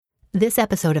This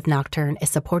episode of Nocturne is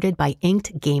supported by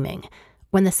Inked Gaming.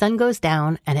 When the sun goes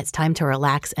down and it's time to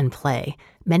relax and play,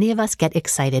 many of us get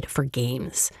excited for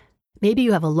games. Maybe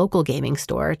you have a local gaming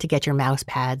store to get your mouse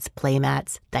pads, play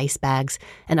mats, dice bags,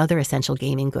 and other essential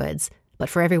gaming goods. But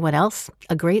for everyone else,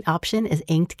 a great option is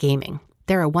Inked Gaming.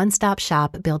 They're a one-stop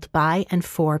shop built by and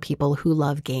for people who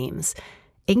love games.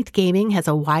 Inked Gaming has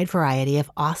a wide variety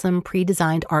of awesome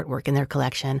pre-designed artwork in their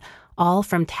collection, all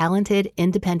from talented,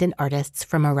 independent artists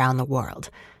from around the world.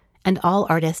 And all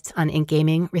artists on Inked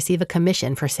Gaming receive a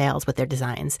commission for sales with their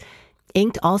designs.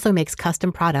 Inked also makes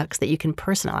custom products that you can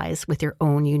personalize with your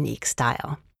own unique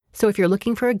style. So if you're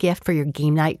looking for a gift for your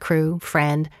game night crew,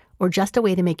 friend, or just a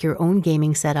way to make your own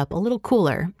gaming setup a little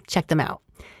cooler, check them out.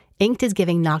 Inked is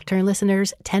giving Nocturne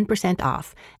listeners 10%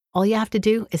 off. All you have to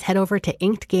do is head over to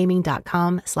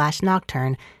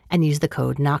inkedgaming.com/nocturne and use the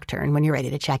code Nocturne when you're ready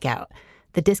to check out.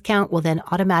 The discount will then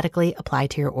automatically apply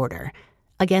to your order.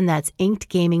 Again, that's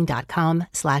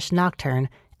inkedgaming.com/nocturne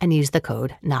and use the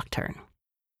code Nocturne.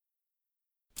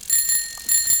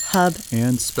 Hub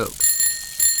and Spoke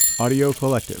Audio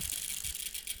Collective.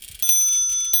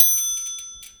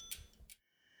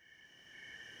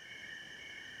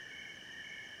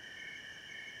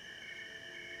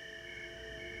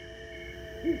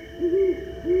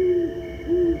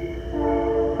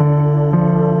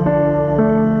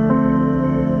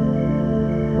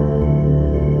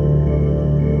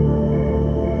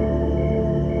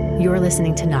 You're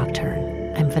listening to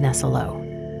Nocturne. I'm Vanessa Lowe.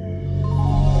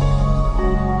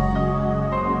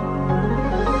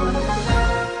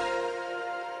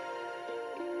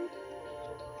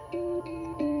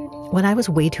 When I was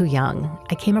way too young,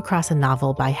 I came across a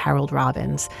novel by Harold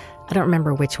Robbins. I don't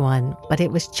remember which one, but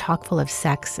it was chock full of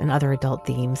sex and other adult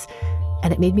themes,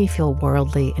 and it made me feel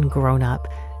worldly and grown up,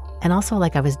 and also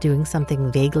like I was doing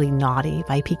something vaguely naughty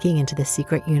by peeking into the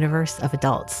secret universe of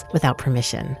adults without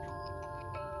permission.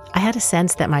 I had a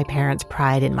sense that my parents'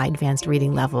 pride in my advanced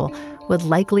reading level would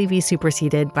likely be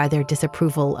superseded by their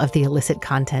disapproval of the illicit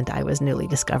content I was newly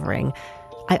discovering.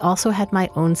 I also had my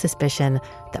own suspicion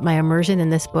that my immersion in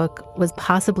this book was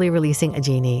possibly releasing a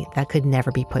genie that could never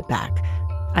be put back.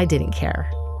 I didn't care.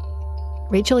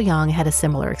 Rachel Young had a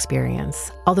similar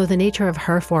experience, although the nature of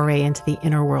her foray into the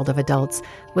inner world of adults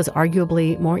was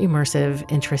arguably more immersive,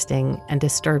 interesting, and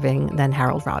disturbing than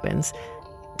Harold Robbins.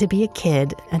 To be a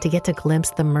kid and to get to glimpse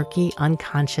the murky,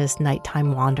 unconscious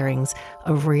nighttime wanderings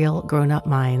of real grown-up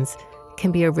minds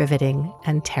can be a riveting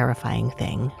and terrifying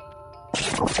thing.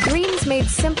 Dreams made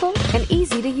simple and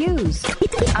easy to use.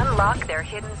 Unlock their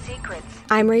hidden secrets.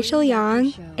 I'm Rachel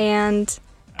Young, and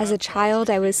as a child,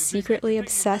 I was secretly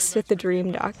obsessed with the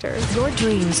Dream Doctor. Your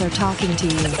dreams are talking to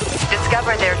you.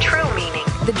 Discover their true meaning.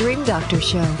 The Dream Doctor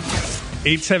Show.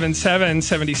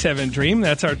 877-77-DREAM.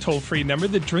 That's our toll-free number,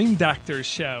 The Dream Doctor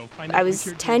Show. I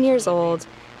was 10 years old,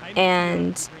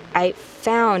 and I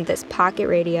found this pocket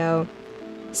radio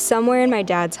somewhere in my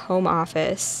dad's home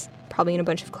office, probably in a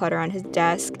bunch of clutter on his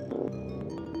desk.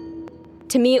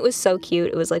 To me, it was so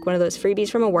cute. It was like one of those freebies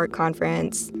from a work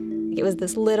conference. It was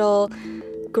this little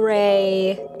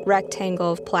gray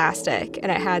rectangle of plastic,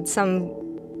 and it had some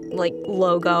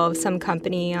logo of some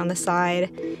company on the side.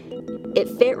 It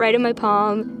fit right in my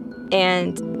palm,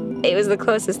 and it was the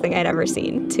closest thing I'd ever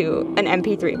seen to an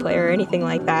MP3 player or anything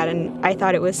like that, and I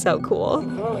thought it was so cool.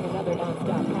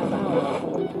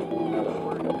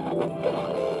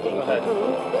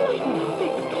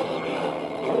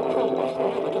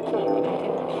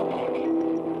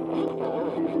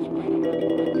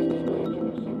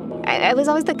 I was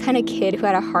always the kind of kid who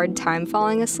had a hard time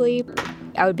falling asleep.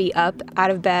 I would be up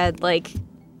out of bed,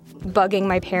 bugging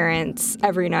my parents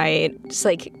every night, just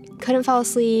couldn't fall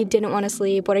asleep, didn't want to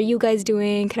sleep. What are you guys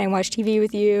doing? Can I watch TV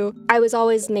with you? I was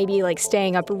always maybe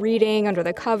staying up reading under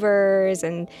the covers,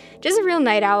 and just a real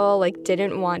night owl,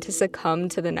 didn't want to succumb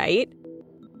to the night.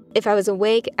 If I was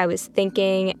awake, I was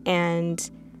thinking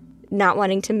and not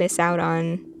wanting to miss out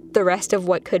on the rest of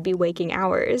what could be waking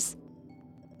hours.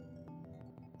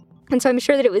 And so I'm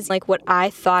sure that it was what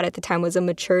I thought at the time was a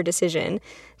mature decision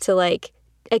to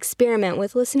experiment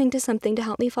with listening to something to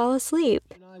help me fall asleep.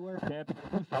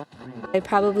 I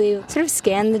probably sort of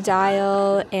scanned the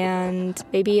dial and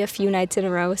maybe a few nights in a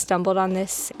row stumbled on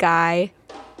this guy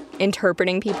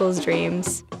interpreting people's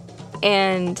dreams.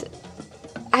 And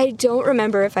I don't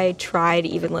remember if I tried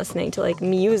even listening to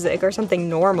music or something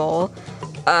normal.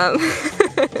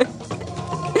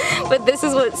 But this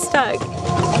is what stuck.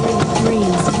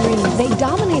 Dreams. They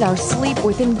dominate our sleep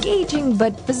with engaging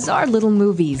but bizarre little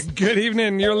movies. Good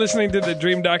evening. You're listening to The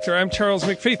Dream Doctor. I'm Charles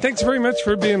McPhee. Thanks very much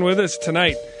for being with us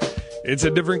tonight. It's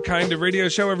a different kind of radio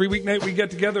show. Every weeknight we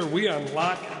get together, we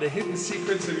unlock the hidden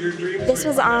secrets of your dreams. This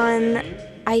was on,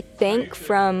 I think,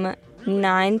 from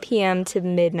 9 p.m. to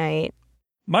midnight.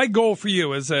 My goal for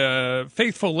you as a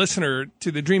faithful listener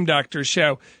to the Dream Doctor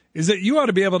show is that you ought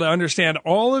to be able to understand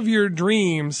all of your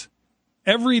dreams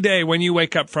every day when you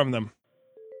wake up from them.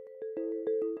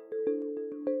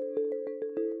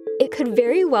 It could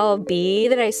very well be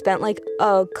that I spent like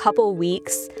a couple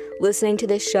weeks listening to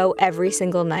this show every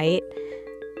single night,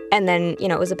 and then,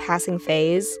 it was a passing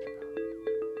phase.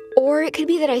 Or it could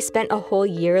be that I spent a whole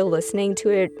year listening to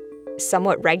it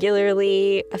somewhat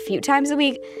regularly, a few times a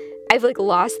week. I've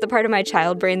lost the part of my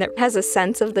child brain that has a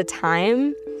sense of the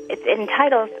time. It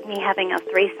entitles me having a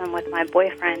threesome with my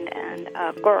boyfriend and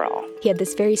a girl. He had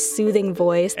this very soothing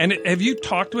voice. And have you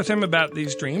talked with him about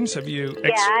these dreams? Have you?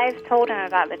 Yeah, I've told him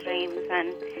about the dreams,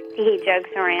 and he jokes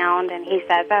around, and he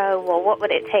says, oh, well, what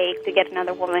would it take to get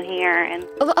another woman here? And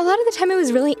a lot of the time it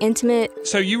was really intimate.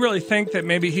 So you really think that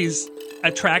maybe he's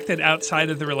attracted outside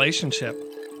of the relationship?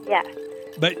 Yes.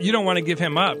 But you don't want to give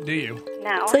him up, do you?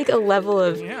 No. It's a level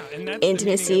of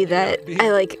intimacy that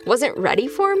I wasn't ready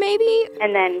for, maybe.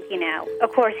 And then,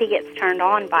 of course he gets turned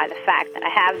on by the fact that I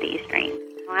have these dreams.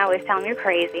 I always tell him, you're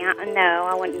crazy. No,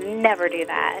 I would never do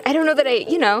that. I don't know that I,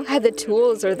 had the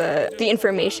tools or the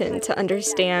information to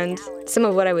understand some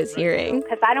of what I was hearing.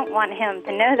 Because I don't want him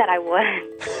to know that I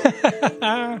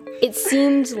would. It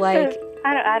seemed like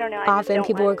I don't know. Often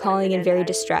people were calling in very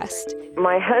distressed.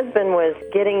 My husband was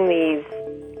getting these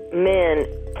men,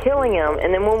 killing them,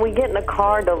 and then when we get in a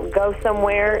car to go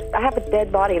somewhere, I have a dead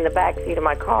body in the back seat of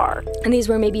my car. And these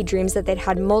were maybe dreams that they'd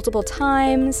had multiple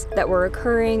times that were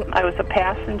occurring. I was a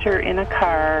passenger in a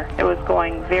car. It was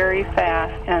going very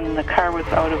fast, and the car was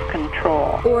out of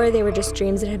control. Or they were just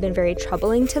dreams that had been very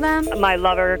troubling to them. My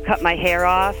lover cut my hair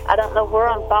off. I don't know where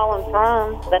I'm falling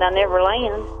from, but I never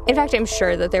land. In fact, I'm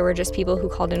sure that there were just people who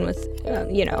called in with,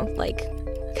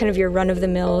 kind of your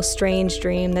run-of-the-mill strange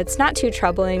dream that's not too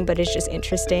troubling, but is just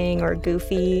interesting or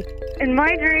goofy. In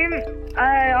my dream,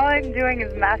 all I'm doing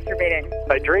is masturbating.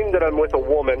 I dream that I'm with a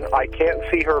woman. I can't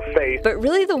see her face. But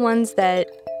really the ones that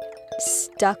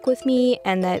stuck with me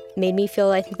and that made me feel,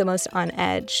 I think, the most on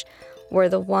edge were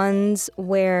the ones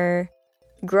where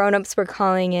grown-ups were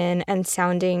calling in and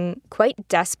sounding quite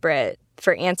desperate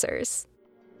for answers.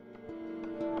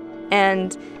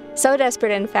 And so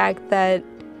desperate, in fact, that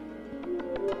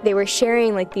they were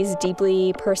sharing these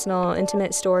deeply personal,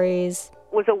 intimate stories.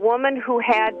 Was a woman who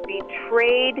had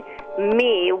betrayed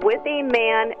me with a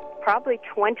man probably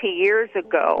 20 years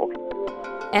ago.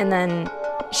 And then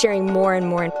sharing more and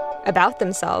more about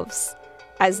themselves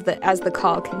as the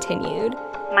call continued.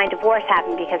 My divorce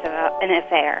happened because of an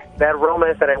affair. That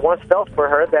romance that I once felt for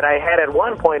her that I had at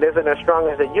one point isn't as strong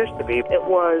as it used to be. It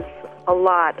was a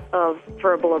lot of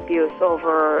verbal abuse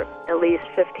over at least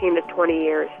 15 to 20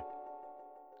 years.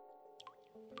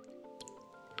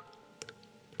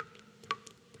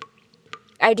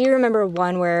 I do remember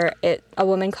one where a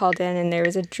woman called in and there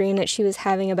was a dream that she was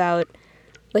having about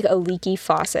a leaky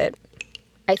faucet,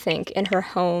 I think, in her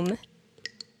home.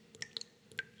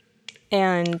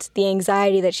 And the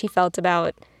anxiety that she felt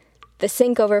about the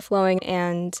sink overflowing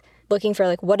and looking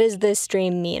for what does this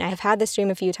dream mean? I have had this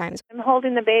dream a few times. I'm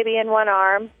holding the baby in one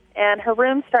arm and her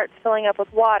room starts filling up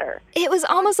with water. It was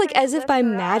almost as if by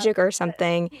magic or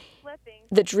something,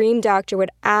 the dream doctor would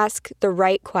ask the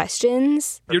right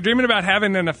questions. You're dreaming about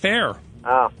having an affair.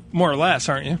 Oh. More or less,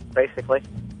 aren't you? Basically.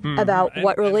 About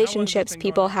what relationships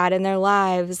people had in their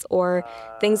lives or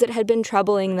things that had been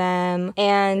troubling them.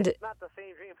 And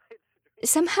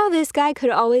somehow this guy could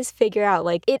always figure out,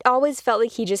 it always felt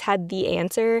like he just had the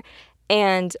answer.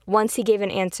 And once he gave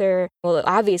an answer, well,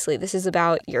 obviously this is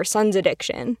about your son's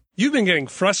addiction. You've been getting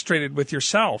frustrated with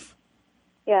yourself.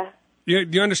 Yeah. Do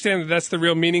you understand that that's the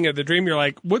real meaning of the dream? You're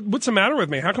like, what's the matter with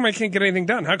me? How come I can't get anything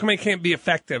done? How come I can't be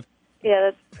effective? Yeah,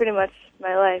 that's pretty much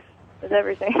my life. That's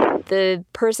everything. The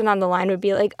person on the line would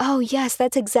be like, oh, yes,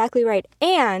 that's exactly right.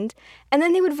 And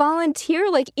then they would volunteer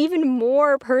even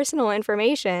more personal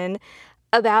information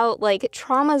about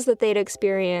traumas that they'd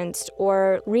experienced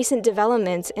or recent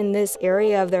developments in this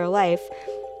area of their life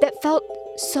that felt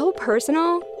so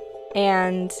personal.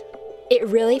 And it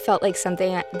really felt like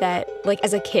something that,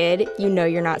 as a kid,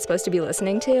 you're not supposed to be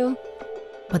listening to.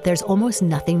 But there's almost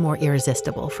nothing more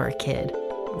irresistible for a kid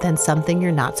than something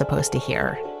you're not supposed to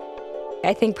hear.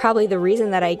 I think probably the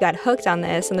reason that I got hooked on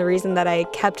this and the reason that I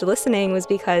kept listening was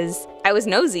because I was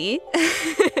nosy.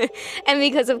 And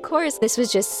because, of course, this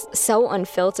was just so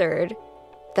unfiltered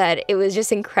that it was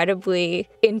just incredibly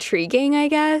intriguing, I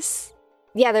guess.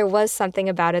 Yeah, there was something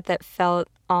about it that felt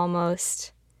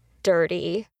almost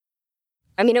dirty.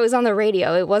 I mean, it was on the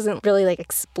radio. It wasn't really like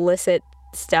explicit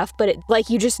stuff, but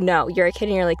you just know. You're a kid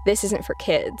and you're like, this isn't for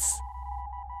kids.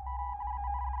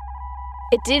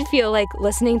 It did feel like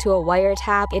listening to a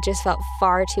wiretap. It just felt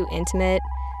far too intimate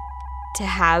to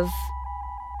have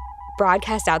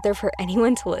broadcast out there for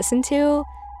anyone to listen to.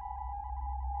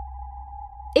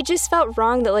 It just felt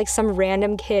wrong that like some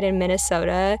random kid in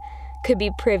Minnesota could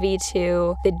be privy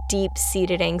to the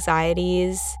deep-seated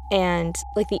anxieties and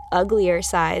like the uglier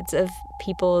sides of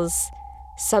people's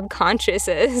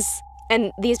subconsciouses.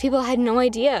 And these people had no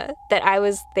idea that I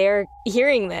was there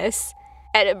hearing this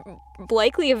at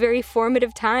likely a very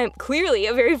formative time, clearly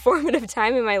a very formative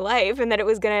time in my life, and that it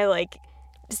was gonna like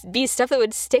be stuff that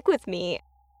would stick with me.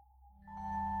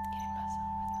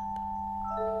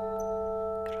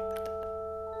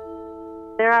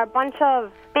 There are a bunch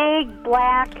of big,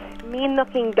 black,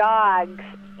 mean-looking dogs,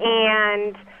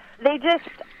 and they just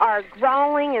are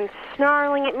growling and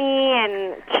snarling at me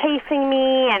and chasing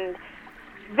me and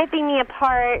ripping me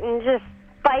apart and just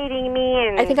biting me.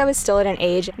 And I think I was still at an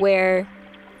age where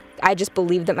I just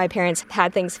believed that my parents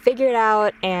had things figured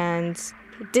out and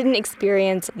didn't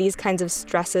experience these kinds of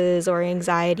stresses or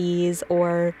anxieties,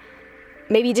 or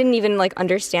maybe didn't even like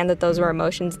understand that those were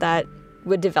emotions that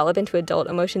would develop into adult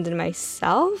emotions in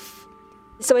myself.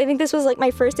 So I think this was like my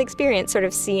first experience sort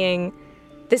of seeing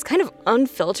this kind of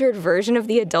unfiltered version of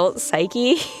the adult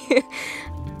psyche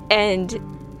and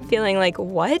feeling like,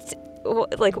 what?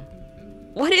 Like,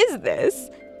 what is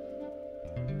this?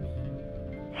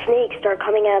 Snakes start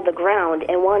coming out of the ground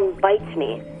and one bites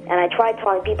me. And I try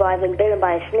telling people I've been bitten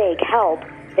by a snake, help,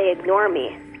 they ignore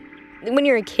me. When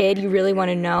you're a kid, you really want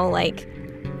to know, like,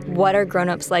 what are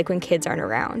grown-ups like when kids aren't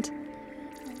around?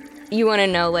 You want to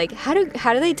know, like, how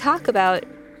do they talk about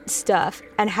stuff,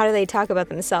 and how do they talk about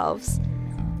themselves?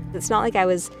 It's not like I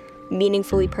was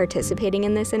meaningfully participating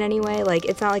in this in any way. Like,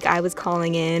 it's not like I was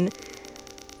calling in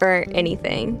or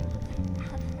anything.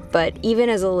 But even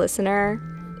as a listener,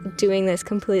 doing this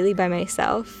completely by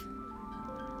myself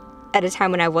at a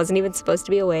time when I wasn't even supposed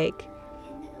to be awake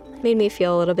made me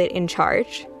feel a little bit in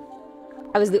charge.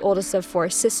 I was the oldest of 4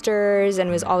 sisters and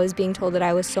was always being told that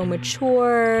I was so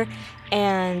mature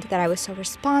and that I was so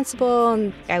responsible,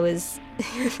 and I was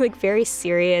like very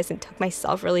serious and took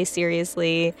myself really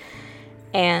seriously.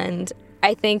 And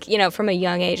I think, you know, from a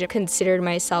young age, I considered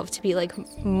myself to be like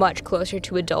much closer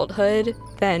to adulthood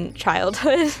than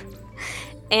childhood.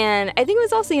 And I think it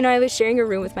was also, you know, I was sharing a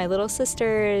room with my little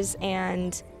sisters,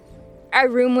 and our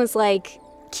room was like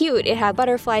cute. It had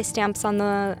butterfly stamps on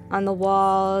the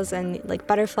walls and like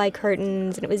butterfly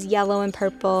curtains, and it was yellow and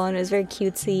purple, and it was very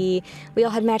cutesy. We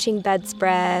all had matching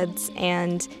bedspreads,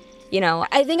 and, you know,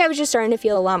 I think I was just starting to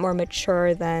feel a lot more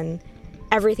mature than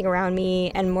everything around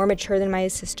me, and more mature than my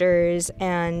sisters,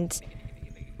 and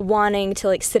wanting to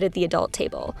like sit at the adult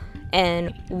table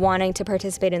and wanting to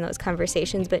participate in those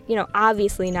conversations, but, you know,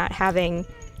 obviously not having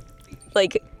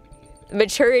like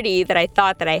maturity that I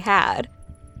thought that I had.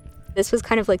 This was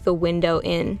kind of like the window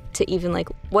in to even like,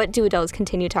 what do adults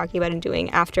continue talking about and doing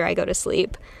after I go to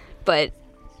sleep? But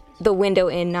the window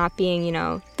in not being, you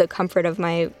know, the comfort of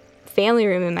my family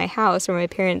room in my house where my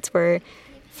parents were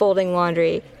folding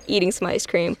laundry, eating some ice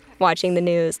cream, watching the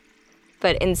news.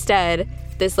 But instead,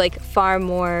 this like far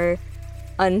more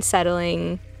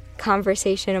unsettling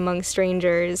conversation among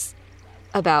strangers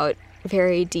about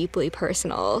very deeply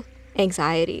personal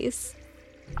anxieties.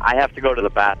 I have to go to the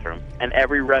bathroom, and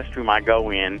every restroom I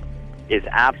go in is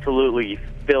absolutely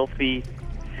filthy,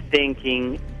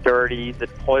 stinking, dirty. The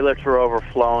toilets are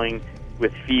overflowing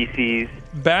with feces.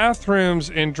 Bathrooms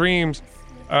in dreams,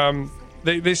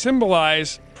 they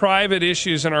symbolize private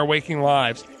issues in our waking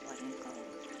lives.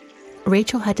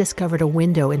 Rachel had discovered a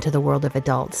window into the world of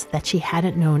adults that she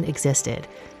hadn't known existed.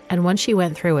 And once she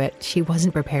went through it, she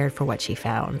wasn't prepared for what she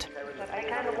found.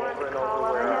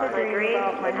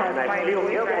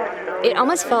 It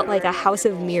almost felt like a House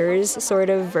of Mirrors sort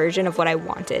of version of what I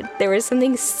wanted. There was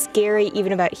something scary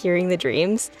even about hearing the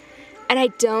dreams, and I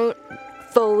don't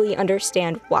fully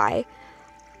understand why.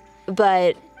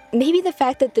 But maybe the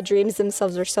fact that the dreams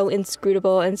themselves are so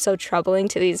inscrutable and so troubling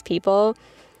to these people,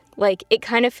 like, it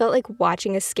kind of felt like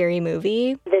watching a scary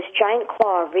movie. This giant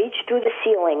claw reached through the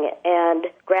ceiling and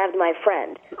grabbed my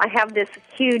friend. I have this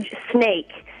huge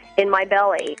snake in my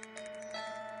belly.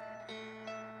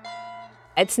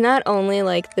 It's not only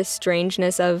like the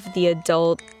strangeness of the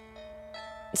adult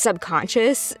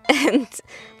subconscious and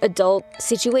adult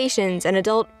situations and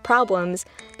adult problems,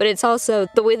 but it's also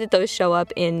the way that those show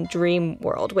up in dream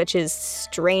world, which is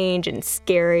strange and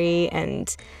scary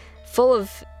and full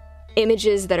of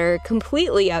images that are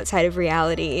completely outside of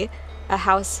reality. a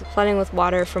house flooding with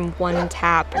water from one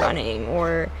tap running,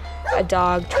 or a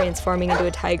dog transforming into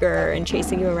a tiger and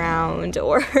chasing you around,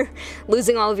 or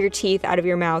losing all of your teeth out of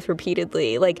your mouth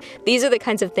repeatedly. Like, these are the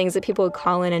kinds of things that people would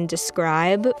call in and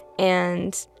describe.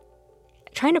 And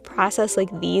trying to process like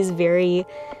these very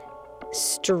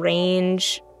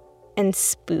strange and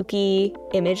spooky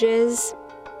images,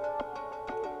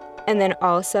 and then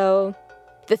also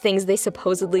the things they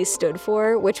supposedly stood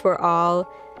for, which were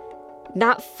all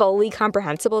not fully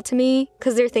comprehensible to me,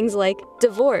 because they're things like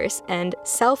divorce and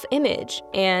self-image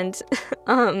and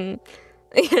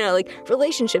like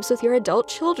relationships with your adult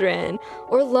children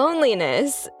or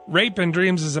loneliness. Rape in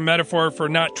dreams is a metaphor for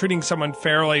not treating someone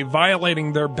fairly,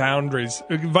 violating their boundaries,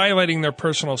 violating their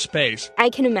personal space. I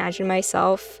can imagine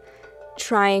myself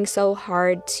trying so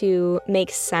hard to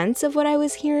make sense of what I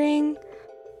was hearing,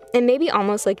 and maybe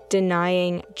almost like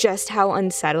denying just how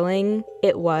unsettling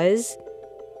it was,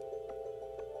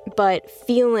 but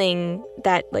feeling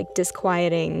that like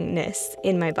disquietingness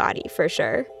in my body for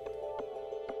sure.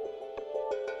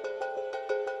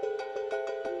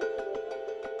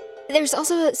 There's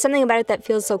also something about it that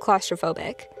feels so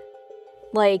claustrophobic.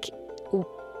 Like,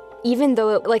 even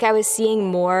though like I was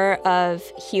seeing more of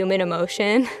human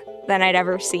emotion than I'd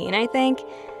ever seen, I think,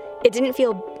 it didn't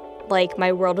feel like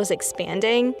my world was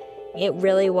expanding. It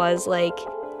really was like,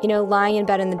 lying in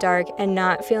bed in the dark and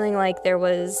not feeling like there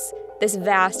was this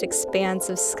vast expanse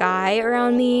of sky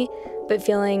around me, but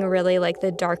feeling really like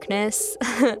the darkness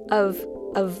of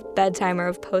bedtime or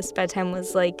of post-bedtime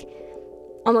was like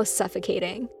almost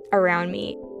suffocating around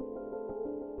me.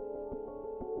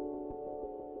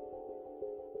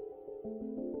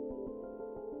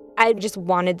 I just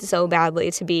wanted so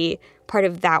badly to be part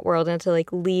of that world and to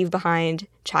like leave behind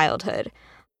childhood.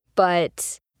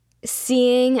 But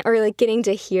seeing or like getting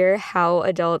to hear how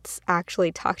adults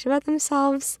actually talked about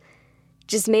themselves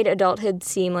just made adulthood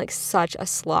seem like such a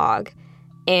slog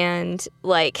and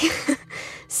like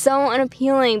so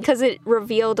unappealing, because it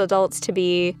revealed adults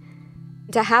to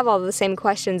have all the same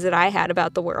questions that I had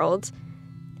about the world,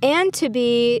 and to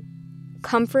be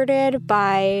comforted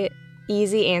by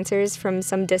easy answers from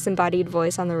some disembodied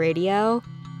voice on the radio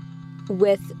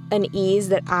with an ease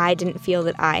that I didn't feel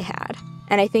that I had.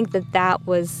 And I think that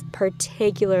was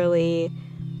particularly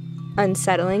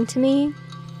unsettling to me.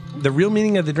 The real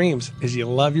meaning of the dreams is you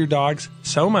love your dogs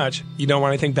so much you don't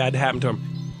want anything bad to happen to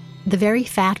them. The very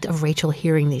fact of Rachel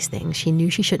hearing these things she knew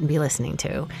she shouldn't be listening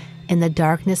to, in the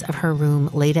darkness of her room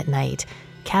late at night,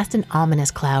 cast an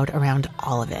ominous cloud around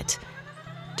all of it.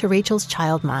 To Rachel's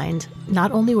child mind,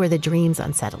 not only were the dreams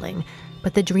unsettling,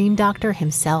 but the dream doctor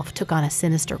himself took on a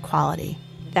sinister quality.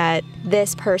 That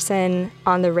this person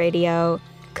on the radio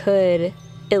could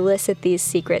elicit these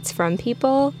secrets from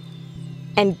people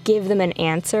and give them an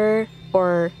answer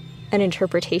or an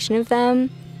interpretation of them.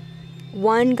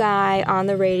 One guy on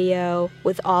the radio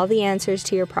with all the answers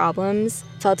to your problems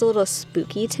felt a little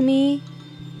spooky to me.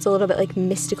 It's a little bit like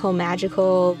mystical,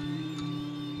 magical.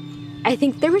 I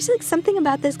think there was like something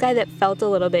about this guy that felt a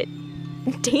little bit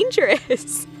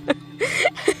dangerous.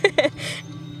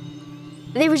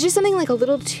 There was just something like a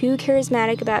little too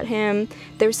charismatic about him.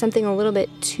 There was something a little bit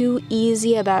too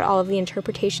easy about all of the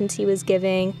interpretations he was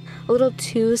giving, a little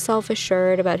too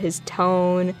self-assured about his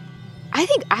tone. I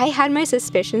think I had my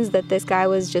suspicions that this guy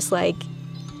was just like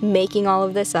making all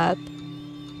of this up.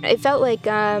 It felt like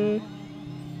getting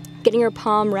your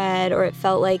palm read, or it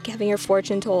felt like having your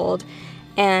fortune told.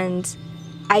 And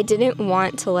I didn't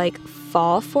want to like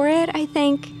fall for it, I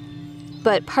think.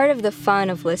 But part of the fun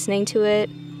of listening to it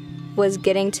was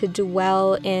getting to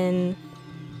dwell in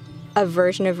a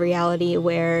version of reality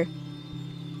where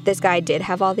this guy did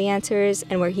have all the answers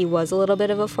and where he was a little bit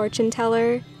of a fortune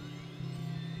teller.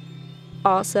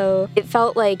 Also, it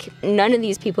felt like none of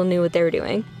these people knew what they were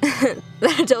doing.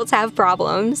 That adults have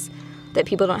problems, that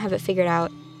people don't have it figured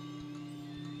out.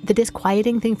 The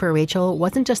disquieting thing for Rachel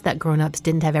wasn't just that grown-ups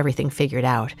didn't have everything figured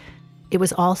out. It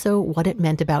was also what it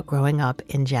meant about growing up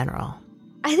in general.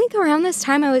 I think around this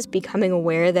time I was becoming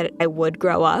aware that I would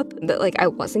grow up, that like I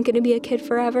wasn't going to be a kid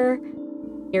forever.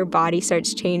 Your body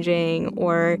starts changing,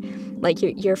 or like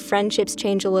your friendships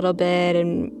change a little bit,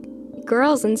 and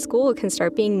girls in school can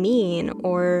start being mean,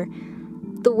 or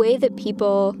the way that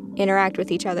people interact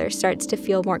with each other starts to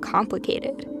feel more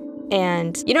complicated.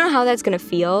 And you don't know how that's going to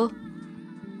feel.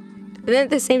 And then at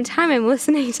the same time, I'm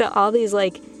listening to all these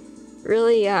like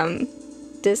really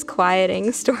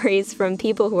disquieting stories from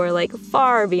people who are like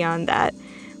far beyond that,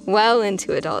 well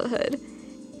into adulthood.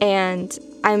 And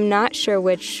I'm not sure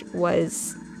which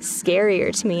was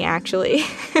scarier to me, actually.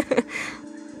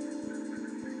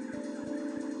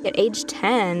 At age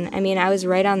 10, I mean, I was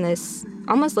right on this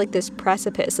almost like this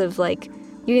precipice of like,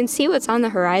 you can see what's on the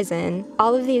horizon.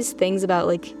 All of these things about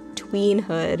like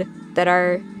tweenhood that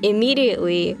are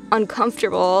immediately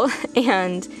uncomfortable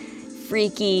and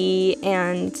freaky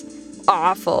and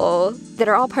awful, that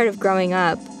are all part of growing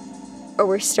up, or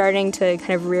we're starting to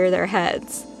kind of rear their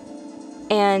heads.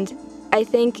 And I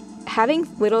think having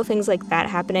little things like that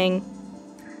happening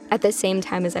at the same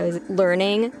time as I was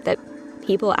learning that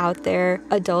people out there,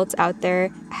 adults out there,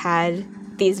 had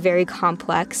these very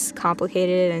complex,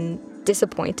 complicated, and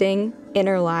disappointing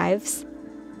inner lives,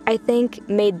 I think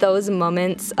made those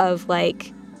moments of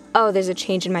like, oh, there's a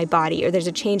change in my body, or there's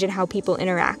a change in how people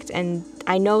interact, and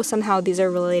I know somehow these are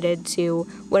related to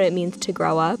what it means to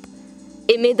grow up.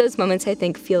 It made those moments, I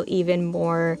think, feel even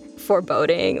more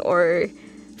foreboding or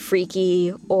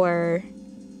freaky or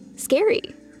scary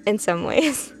in some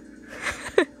ways.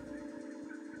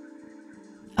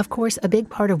 Of course, a big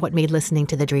part of what made listening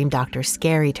to The Dream Doctor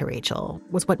scary to Rachel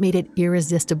was what made it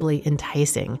irresistibly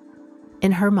enticing.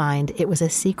 In her mind, it was a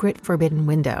secret, forbidden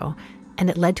window, and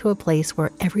it led to a place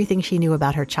where everything she knew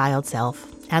about her child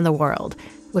self and the world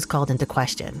was called into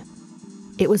question.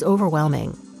 It was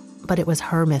overwhelming, but it was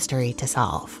her mystery to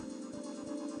solve.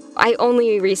 I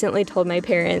only recently told my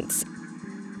parents.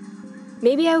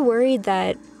 Maybe I worried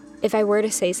that if I were to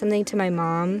say something to my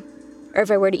mom, or if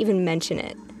I were to even mention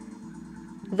it,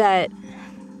 that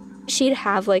she'd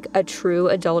have like a true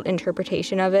adult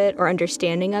interpretation of it or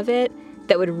understanding of it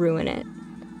that would ruin it.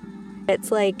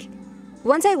 It's like,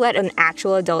 once I let an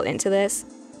actual adult into this,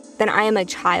 then I am a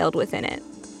child within it.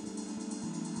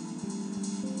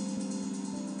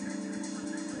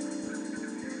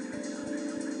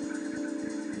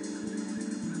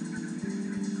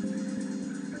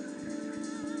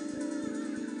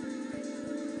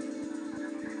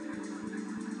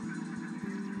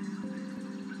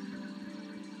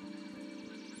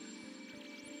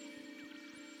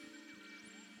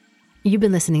 You've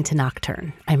been listening to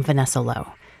Nocturne. I'm Vanessa Lowe.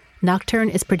 Nocturne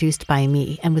is produced by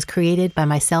me and was created by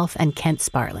myself and Kent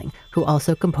Sparling, who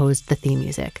also composed the theme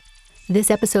music.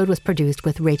 This episode was produced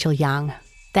with Rachel Young.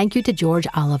 Thank you to George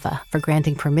Oliva for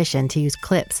granting permission to use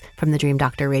clips from the Dream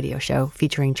Doctor radio show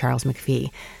featuring Charles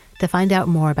McPhee. To find out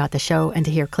more about the show and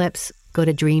to hear clips, go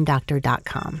to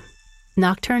dreamdoctor.com.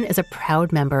 Nocturne is a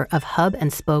proud member of Hub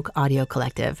and Spoke Audio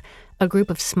Collective, a group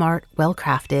of smart,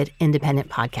 well-crafted, independent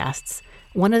podcasts.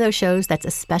 One of those shows that's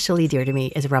especially dear to me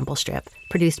is Rumble Strip,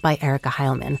 produced by Erica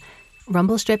Heilman.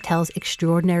 Rumble Strip tells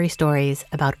extraordinary stories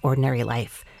about ordinary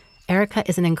life. Erica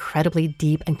is an incredibly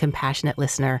deep and compassionate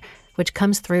listener, which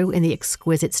comes through in the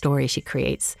exquisite stories she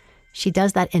creates. She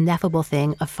does that ineffable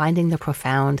thing of finding the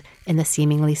profound in the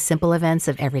seemingly simple events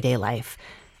of everyday life.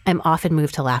 I'm often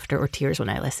moved to laughter or tears when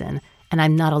I listen, and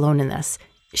I'm not alone in this.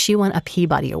 She won a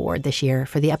Peabody Award this year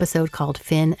for the episode called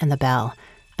Finn and the Bell.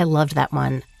 I loved that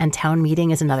one, and Town Meeting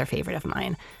is another favorite of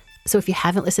mine. So if you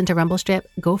haven't listened to Rumble Strip,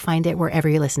 go find it wherever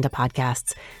you listen to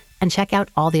podcasts, and check out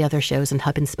all the other shows in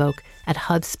Hub and Spoke at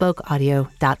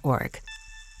hubspokeaudio.org.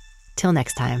 Till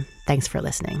next time, thanks for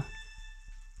listening.